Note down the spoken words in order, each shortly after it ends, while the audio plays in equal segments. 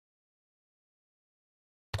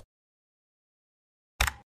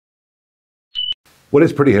Well,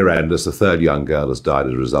 it's pretty horrendous. The third young girl has died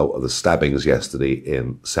as a result of the stabbings yesterday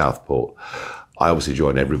in Southport. I obviously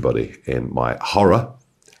join everybody in my horror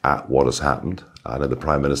at what has happened. I know the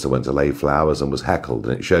Prime Minister went to lay flowers and was heckled,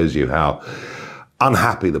 and it shows you how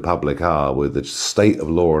unhappy the public are with the state of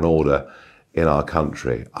law and order in our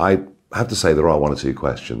country. I have to say there are one or two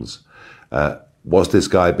questions. Was this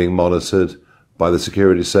guy being monitored by the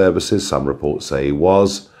security services? Some reports say he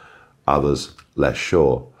was, others less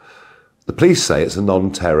sure. The police say it's a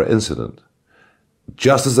non-terror incident,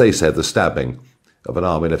 just as they said the stabbing of an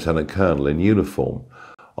Army Lieutenant Colonel in uniform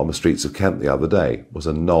on the streets of Kent the other day was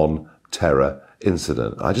a non-terror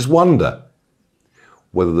incident. I just wonder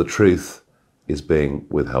whether the truth is being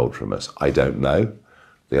withheld from us. I don't know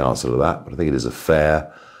the answer to that, but I think it is a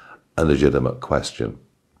fair and legitimate question.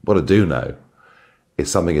 What I do know is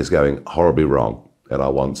something is going horribly wrong in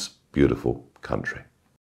our once beautiful country.